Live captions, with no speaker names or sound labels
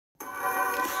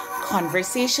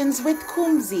Conversations with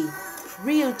Kumzi.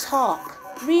 Real talk,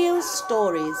 real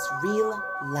stories, real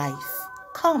life.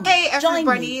 Come, hey everybody,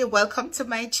 join me. welcome to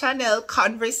my channel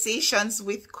Conversations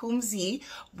with Kumzi,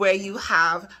 where you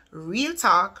have real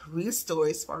talk, real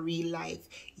stories for real life.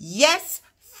 Yes,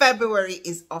 February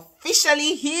is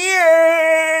officially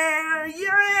here.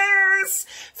 Yes,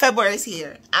 February is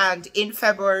here, and in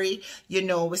February, you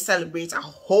know, we celebrate a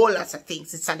whole lot of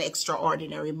things. It's an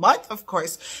extraordinary month, of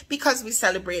course, because we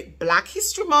celebrate Black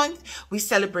History Month, we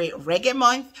celebrate Reggae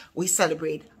Month, we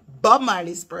celebrate Bob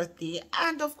Marley's birthday,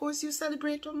 and of course you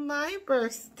celebrate my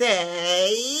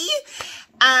birthday.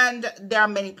 And there are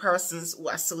many persons who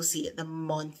associate the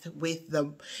month with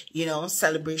the, you know,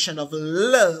 celebration of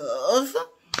love.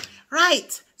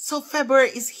 Right, so February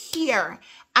is here,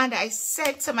 and I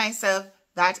said to myself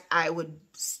that I would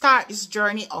start this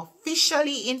journey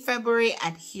officially in February,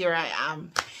 and here I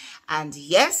am. And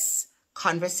yes,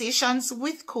 Conversations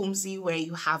with Kumzi, where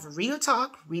you have real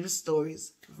talk, real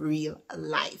stories, real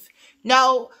life.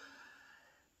 Now,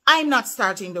 I'm not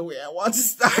starting the way I want to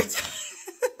start.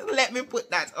 Let me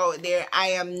put that out there.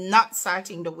 I am not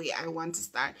starting the way I want to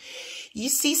start. You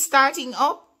see, starting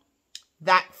up,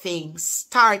 that thing,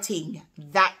 starting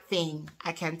that thing,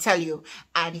 I can tell you.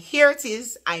 And here it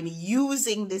is. I'm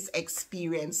using this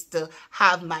experience to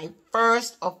have my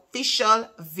first official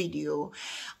video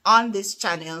on this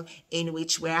channel, in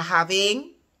which we're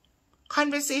having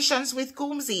Conversations with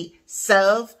Kumzi,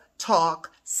 self-talk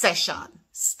session,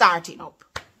 starting up.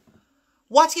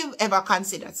 What you've ever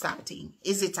considered starting?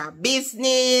 Is it a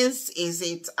business? Is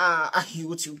it a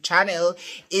YouTube channel?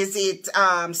 Is it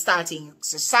starting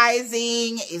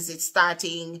exercising? Is it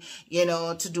starting, you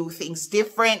know, to do things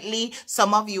differently?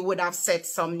 Some of you would have set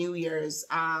some New Year's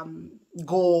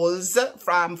goals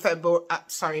from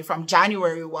from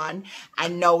January 1,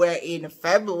 and now we're in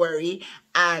February,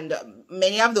 and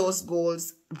many of those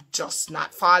goals just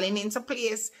not falling into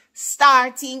place.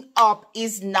 Starting up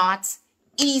is not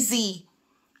easy.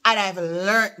 And I've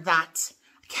learned that.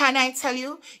 Can I tell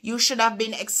you, you should have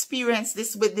been experienced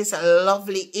this with this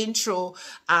lovely intro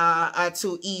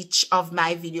to each of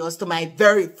my videos, to my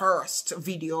very first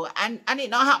video. And it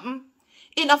not happen.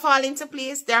 It not fall into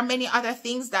place. There are many other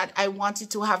things that I wanted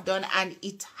to have done, and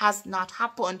it has not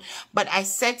happened. But I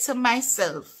said to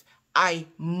myself, I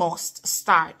must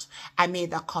start. I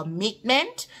made a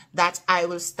commitment that I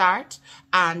will start,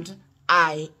 and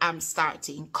I am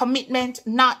starting. Commitment,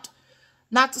 not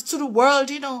to the world,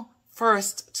 you know,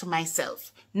 first to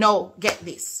myself. No, get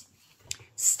this.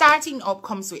 Starting up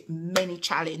comes with many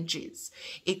challenges.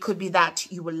 It could be that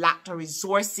you will lack the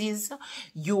resources.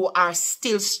 You are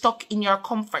still stuck in your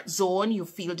comfort zone. You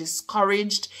feel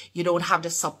discouraged. You don't have the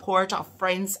support of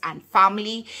friends and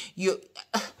family.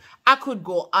 I could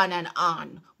go on and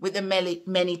on with the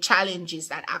many challenges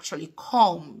that actually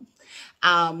come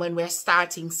when we're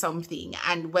starting something,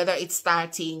 and whether it's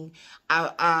starting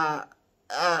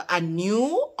a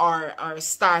new or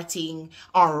starting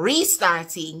or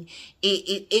restarting,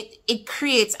 it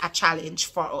creates a challenge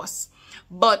for us.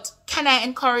 But can I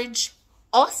encourage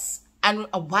us? And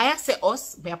why I say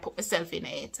us, I put myself in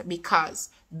it, because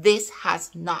this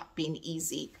has not been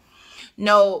easy.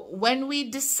 Now, when we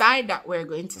decide that we're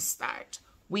going to start,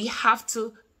 we have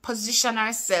to position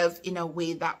ourselves in a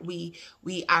way that we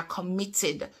are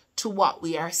committed to what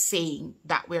we are saying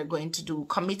that we're going to do,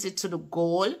 committed to the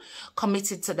goal,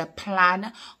 committed to the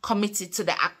plan, committed to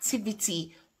the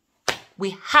activity.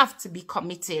 We have to be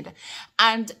committed.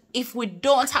 And if we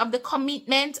don't have the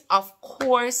commitment, of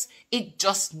course, it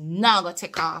just not gonna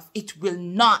take off. It will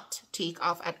not take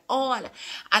off at all.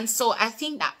 And so I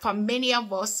think that for many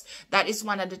of us, that is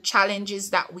one of the challenges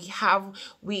that we have.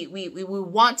 We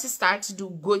want to start to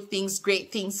do good things,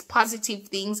 great things, positive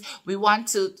things. We want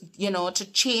to, you know, to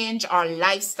change our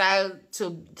lifestyle,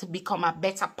 to become a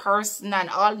better person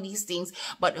and all these things.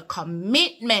 But the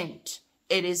commitment,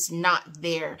 it is not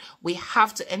there. We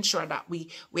have to ensure that we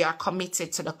are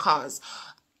committed to the cause.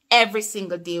 Every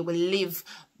single day we live,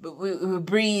 we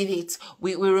breathe it.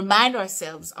 We remind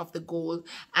ourselves of the goal,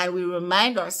 and we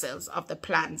remind ourselves of the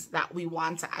plans that we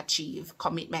want to achieve.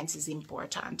 Commitment is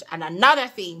important. And another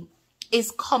thing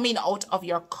is coming out of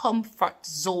your comfort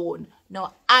zone.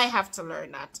 No, I have to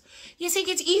learn that. You think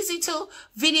it's easy to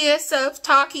video yourself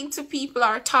talking to people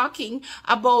or talking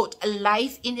about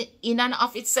life in and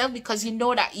of itself, because you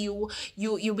know that you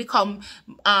become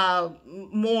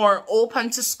more open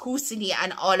to scrutiny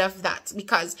and all of that,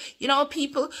 because you know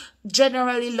people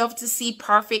generally love to see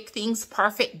perfect things,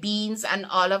 perfect beings and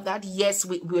all of that. Yes,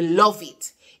 we love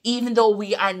it. Even though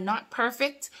we are not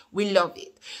perfect, we love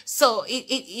it. So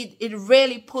it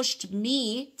really pushed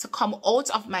me to come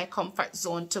out of my comfort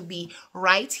zone, to be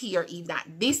right here, even at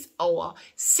this hour,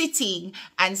 sitting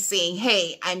and saying,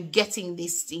 hey, I'm getting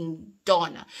this thing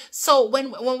done. So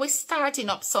when we're starting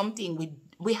up something,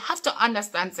 we have to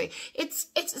understand, say,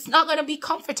 it's not going to be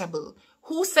comfortable.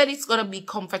 Who said it's going to be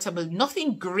comfortable?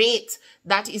 Nothing great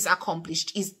that is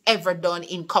accomplished is ever done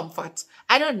in comfort.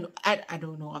 I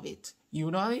don't know of it. You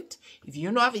know of it? If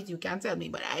you know of it, you can tell me,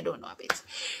 but I don't know of it.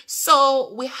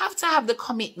 So we have to have the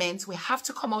commitment. We have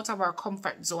to come out of our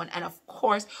comfort zone. And of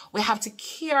course, we have to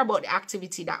care about the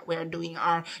activity that we're doing,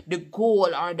 or the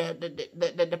goal, or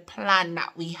the plan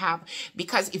that we have.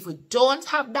 Because if we don't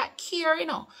have that care,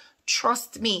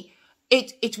 trust me,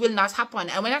 it will not happen.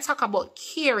 And when I talk about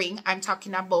caring, I'm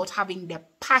talking about having the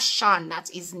passion that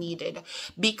is needed.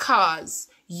 Because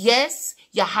yes,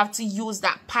 you have to use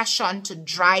that passion to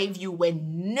drive you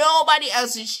when nobody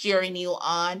else is cheering you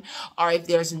on, or if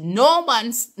there's no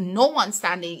one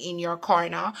standing in your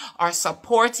corner or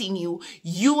supporting you.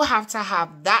 You have to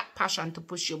have that passion to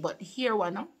push you. But here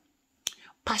one,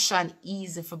 passion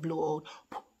easy for blow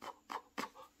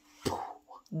out.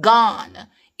 Gone.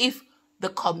 If the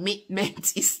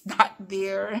commitment is not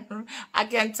there, I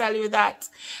can tell you that.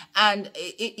 And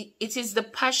it is the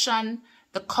passion,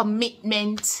 the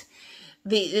commitment,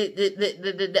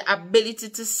 the ability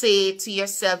to say to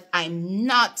yourself, I'm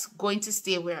not going to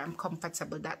stay where I'm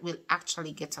comfortable, that will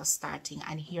actually get us starting.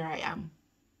 And here I am.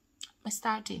 I'm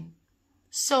starting.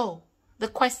 So the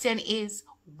question is,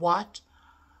 what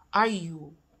are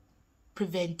you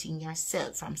preventing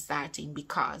yourself from starting?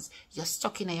 Because you're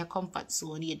stuck in your comfort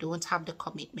zone, you don't have the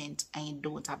commitment, and you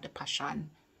don't have the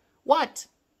passion. What?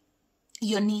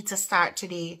 You need to start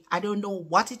today. I don't know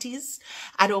what it is.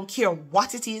 I don't care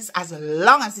what it is, as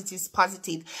long as it is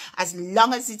positive, as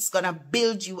long as it's gonna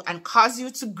build you and cause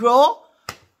you to grow.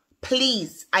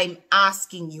 Please, I'm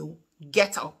asking you,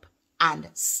 get up and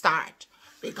start.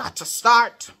 We got to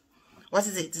start. What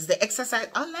is it? Is the exercise?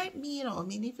 Unlike me, I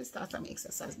mean, if you start some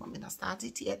exercise, but I'm not start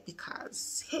it yet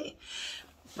because, hey,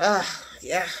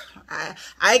 yeah,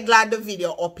 I glad the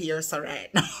video up here, so right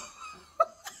now.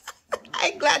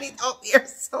 I glad it up here,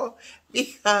 so,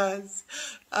 because,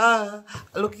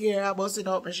 look here, I'm busting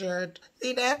up my shirt,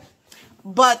 see that?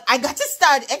 But I got to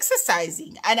start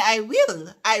exercising, and I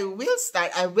will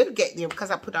start, I will get there because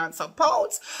I put on some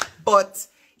pounds, but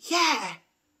yeah,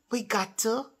 we got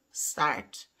to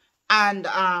start. And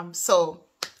so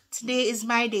today is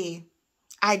my day.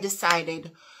 I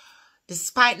decided,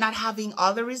 despite not having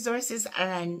all the resources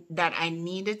that I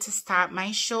needed to start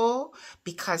my show,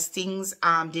 because things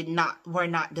were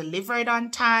not delivered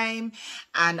on time,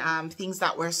 and things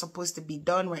that were supposed to be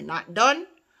done were not done,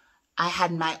 I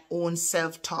had my own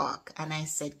self-talk, and I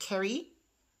said, Kerry,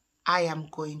 I am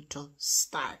going to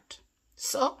start.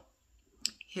 So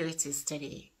here it is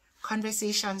today.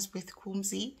 Conversations with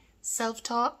Kumzi,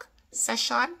 self-talk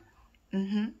session.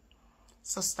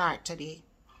 So start today.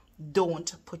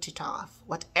 Don't put it off.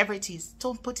 Whatever it is,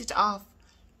 don't put it off.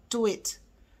 Do it.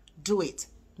 Do it.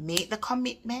 Make the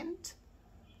commitment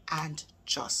and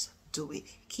just do it.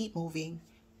 Keep moving,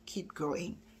 keep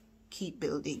growing, keep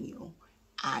building you.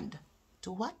 And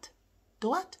do what?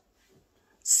 Do what?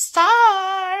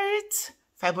 Start.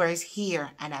 February is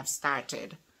here and I've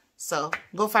started. So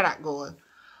go for that goal.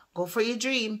 Go for your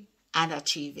dream and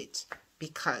achieve it.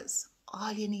 Because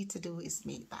all you need to do is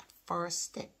make that first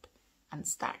step and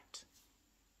start.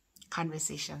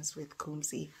 Conversations with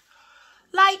Kumzi.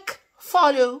 Like,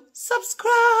 follow,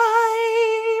 subscribe.